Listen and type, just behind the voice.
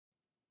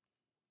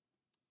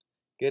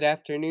Good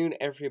afternoon,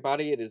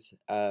 everybody. It is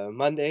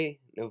Monday,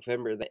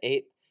 November the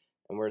 8th,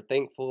 and we're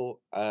thankful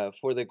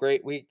for the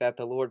great week that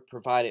the Lord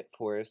provided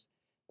for us.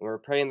 And we're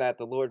praying that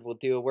the Lord will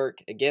do a work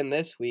again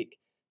this week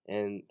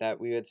and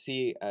that we would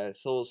see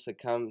souls to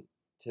come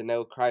to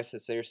know Christ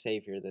as their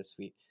Savior this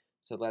week.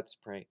 So let's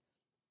pray.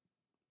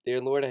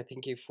 Dear Lord, I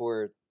thank you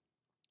for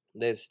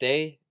this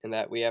day and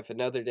that we have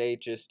another day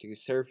just to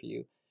serve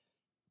you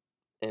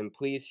and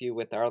please you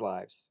with our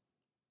lives.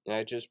 And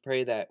I just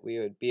pray that we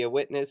would be a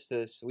witness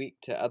this week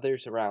to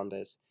others around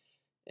us.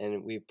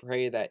 And we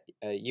pray that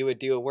you would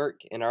do a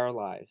work in our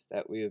lives,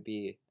 that we would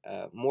be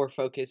more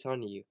focused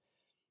on you.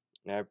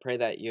 And I pray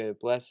that you would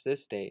bless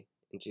this day.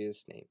 In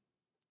Jesus' name,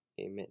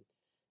 amen.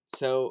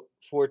 So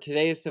for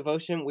today's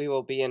devotion, we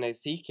will be in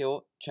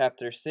Ezekiel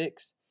chapter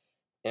 6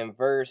 and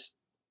verse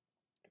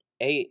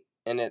 8.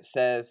 And it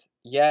says,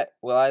 "Yet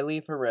will I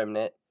leave a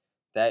remnant,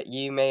 that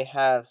ye may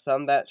have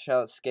some that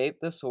shall escape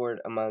the sword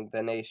among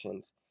the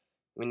nations,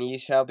 when ye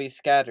shall be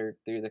scattered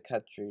through the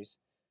countries.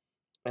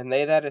 And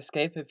they that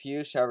escape of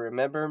you shall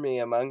remember me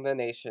among the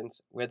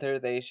nations, whither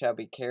they shall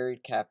be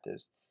carried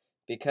captives,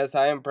 because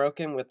I am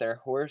broken with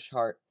their whorish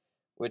heart,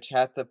 which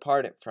hath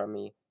departed from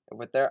me, and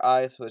with their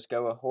eyes which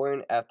go a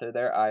whoring after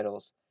their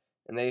idols.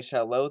 And they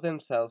shall loathe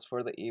themselves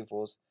for the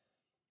evils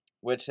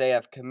which they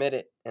have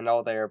committed in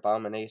all their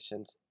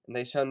abominations. And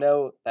they shall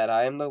know that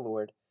I am the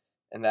Lord,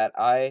 and that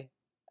I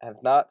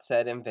have not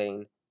said in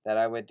vain that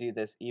I would do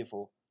this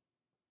evil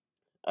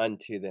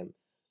unto them."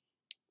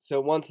 So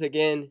once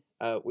again,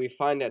 we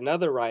find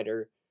another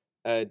writer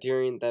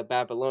during the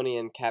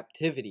Babylonian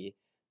captivity.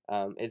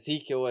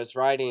 Ezekiel was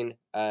writing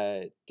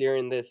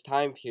during this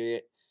time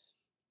period,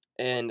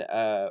 and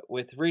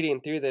with reading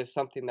through this,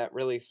 something that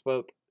really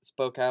spoke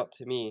out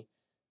to me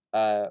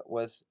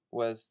was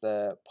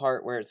the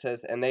part where it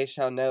says, "And they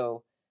shall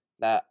know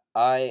that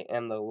I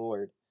am the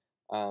Lord."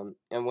 And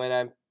when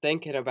I'm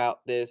thinking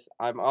about this,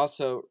 I'm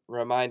also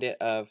reminded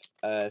of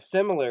a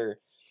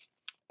similar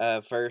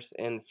verse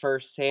in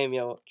 1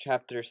 Samuel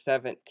chapter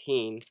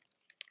 17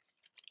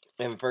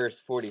 and verse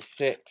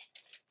 46.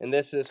 And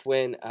this is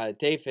when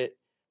David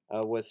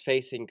was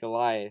facing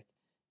Goliath.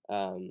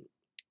 And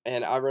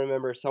I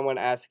remember someone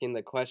asking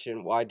the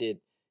question, why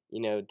did,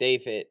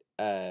 David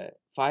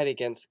fight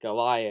against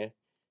Goliath?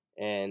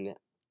 And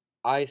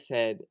I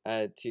said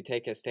to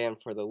take a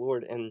stand for the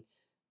Lord.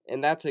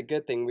 And that's a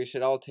good thing. We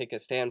should all take a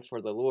stand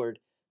for the Lord.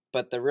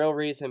 But the real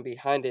reason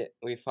behind it,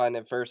 we find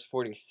in verse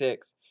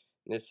 46.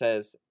 And it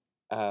says,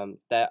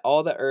 that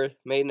all the earth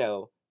may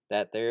know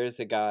that there is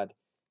a God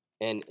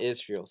in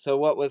Israel. So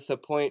what was the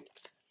point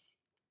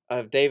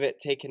of David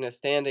taking a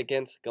stand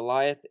against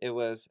Goliath? It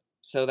was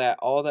so that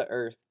all the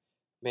earth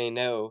may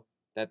know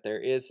that there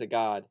is a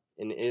God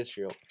in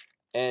Israel.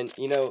 And,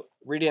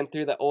 reading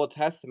through the Old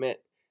Testament,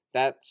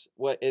 that's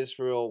what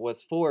Israel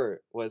was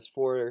for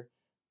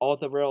all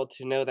the world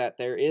to know that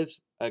there is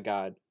a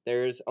God.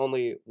 There is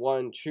only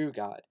one true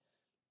God.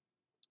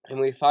 And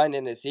we find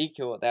in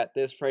Ezekiel that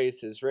this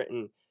phrase is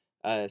written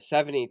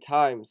 70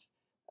 times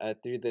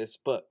through this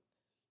book.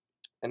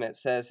 And it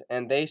says,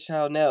 "And they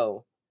shall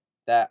know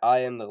that I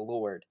am the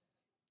Lord."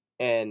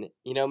 And,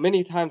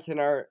 many times in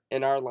our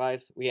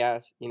lives, we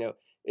ask,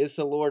 is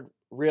the Lord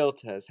real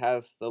to us?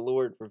 Has the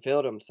Lord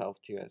revealed himself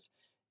to us?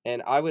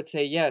 And I would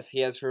say, yes,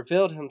 he has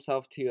revealed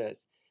himself to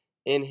us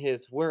in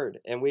his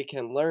word. And we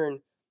can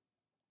learn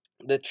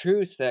the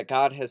truths that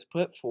God has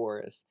put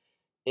for us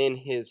in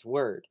his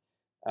word.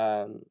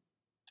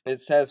 It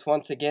says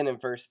once again in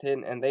verse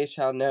 10, "And they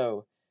shall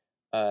know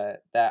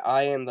that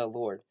I am the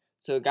Lord."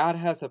 So God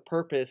has a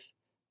purpose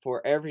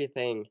for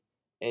everything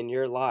in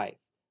your life.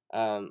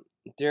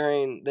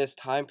 During this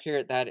time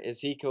period that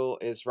Ezekiel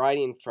is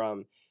writing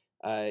from,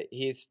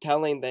 he's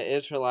telling the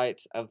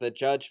Israelites of the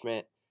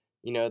judgment,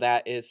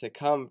 that is to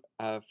come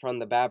from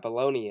the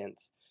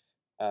Babylonians.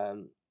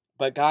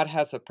 But God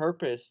has a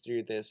purpose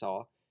through this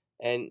all.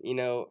 And,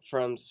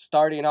 from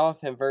starting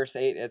off in verse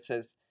 8, it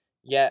says,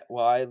 "Yet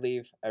will I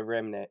leave a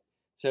remnant."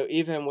 So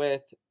even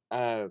with,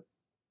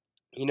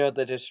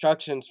 the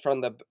destructions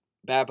from the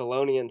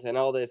Babylonians and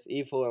all this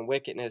evil and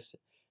wickedness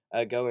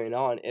going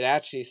on, it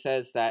actually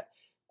says that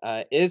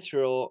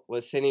Israel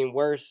was sinning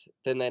worse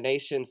than the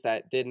nations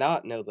that did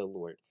not know the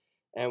Lord.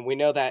 And we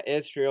know that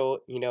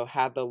Israel,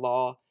 had the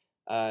law,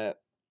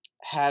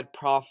 had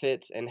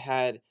prophets, and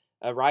had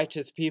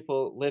righteous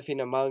people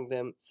living among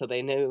them, so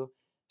they knew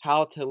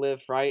how to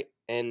live right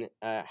and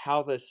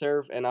how to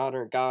serve and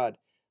honor God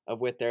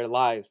with their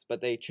lives.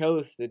 But they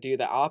chose to do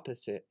the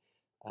opposite.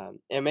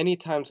 And many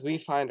times we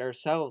find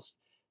ourselves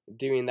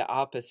doing the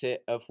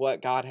opposite of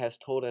what God has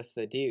told us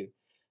to do.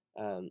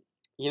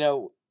 You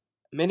know,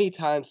 Many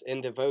times in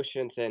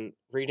devotions and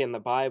reading the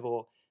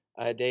Bible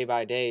day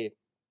by day,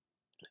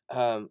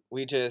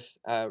 we just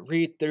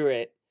read through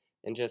it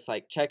and just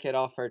like check it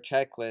off our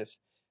checklist.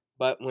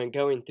 But when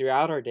going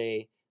throughout our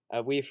day,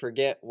 we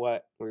forget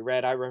what we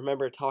read. I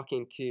remember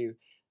talking to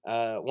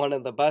one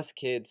of the bus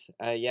kids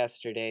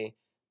yesterday.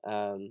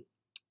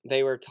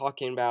 They were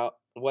talking about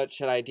what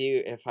should I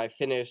do if I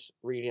finish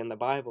reading the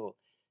Bible.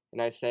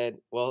 And I said,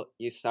 well,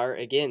 you start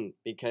again,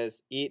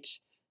 because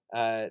each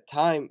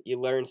time you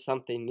learn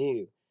something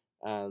new.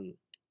 Um,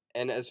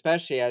 and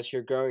especially as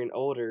you're growing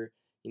older,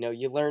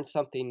 you learn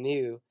something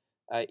new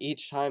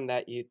each time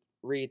that you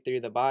read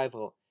through the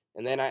Bible.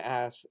 And then I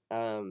asked,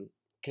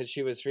 because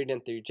she was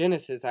reading through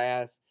Genesis, I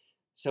asked,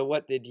 so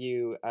what did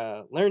you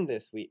learn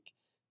this week?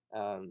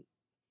 Um,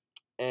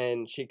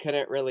 and she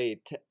couldn't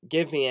really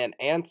give me an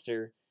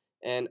answer.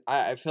 And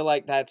I feel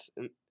like that's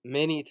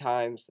many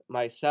times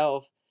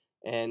myself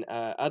and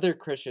other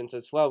Christians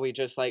as well. We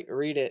just like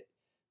read it,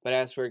 but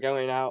as we're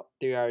going out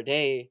through our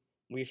day,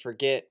 we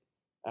forget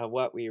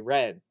what we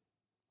read.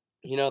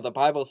 The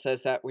Bible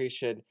says that we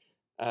should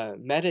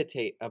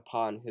meditate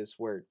upon His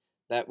Word,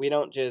 that we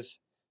don't just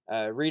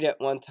read it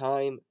one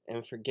time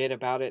and forget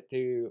about it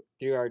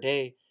through our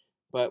day,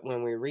 but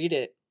when we read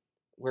it,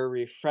 we're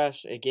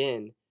refreshed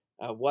again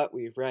what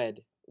we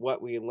read,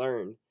 what we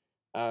learned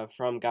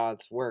from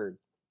God's Word.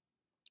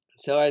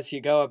 So as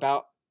you go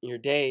about your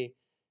day,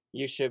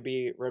 you should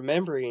be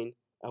remembering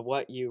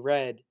what you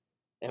read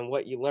and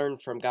what you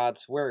learned from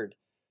God's Word,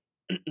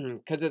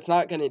 because it's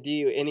not going to do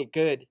you any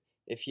good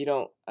if you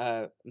don't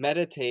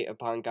meditate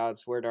upon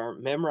God's Word or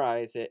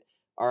memorize it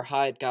or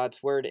hide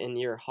God's Word in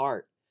your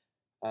heart.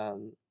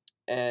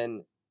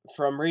 And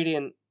from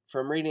reading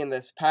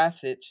this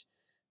passage,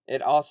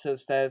 it also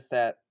says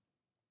that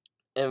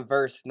in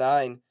verse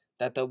 9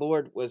 that the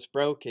Lord was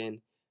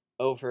broken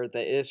over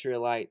the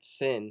Israelites'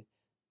 sin.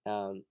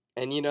 And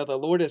the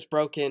Lord is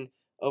broken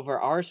over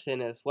our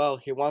sin as well.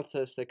 He wants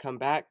us to come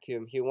back to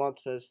Him. He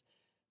wants us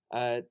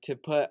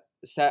to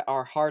set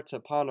our hearts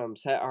upon Him,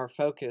 set our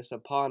focus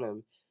upon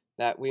Him,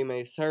 that we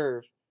may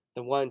serve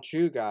the one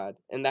true God,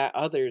 and that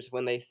others,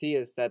 when they see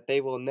us, that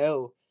they will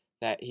know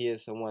that He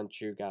is the one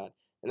true God.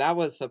 And that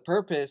was the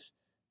purpose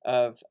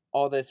of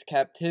all this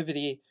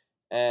captivity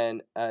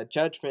and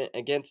judgment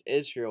against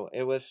Israel.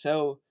 It was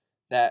so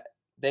that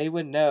they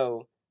would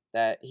know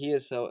that He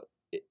is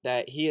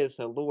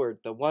the Lord,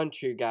 the one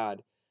true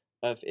God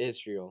of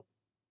Israel.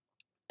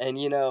 And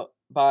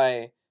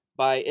by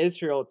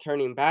Israel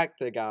turning back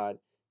to God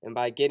and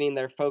by getting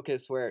their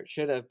focus where it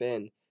should have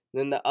been,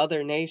 then the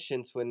other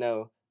nations would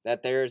know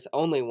that there is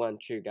only one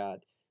true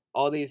God.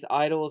 All these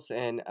idols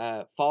and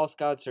false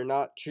gods are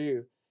not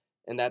true,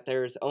 and that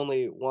there is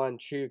only one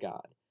true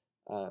God.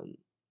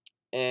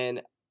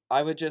 And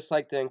I would just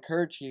like to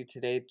encourage you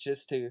today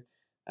just to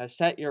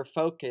set your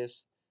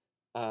focus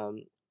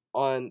um,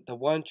 on the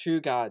one true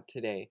God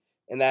today.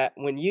 And that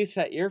when you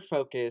set your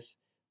focus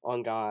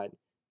on God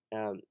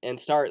and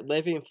start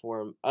living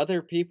for Him,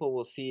 other people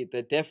will see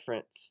the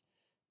difference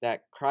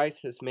that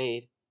Christ has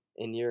made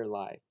in your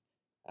life.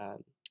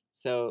 Um,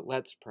 so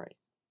let's pray.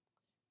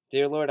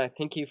 Dear Lord, I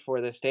thank You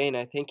for this day, and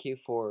I thank You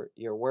for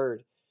Your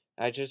word.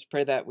 I just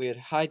pray that we would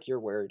hide Your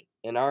word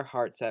in our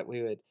hearts, that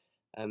we would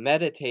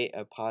meditate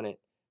upon it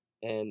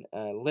and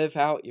live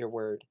out Your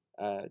word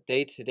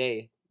day to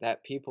day,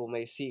 that people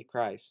may see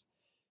Christ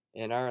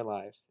in our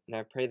lives. And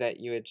I pray that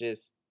You would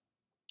just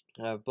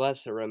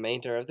bless the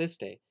remainder of this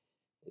day.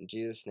 In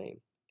Jesus'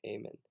 name,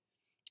 amen.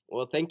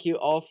 Well, thank you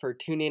all for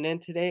tuning in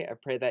today. I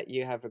pray that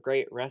you have a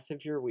great rest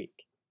of your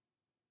week.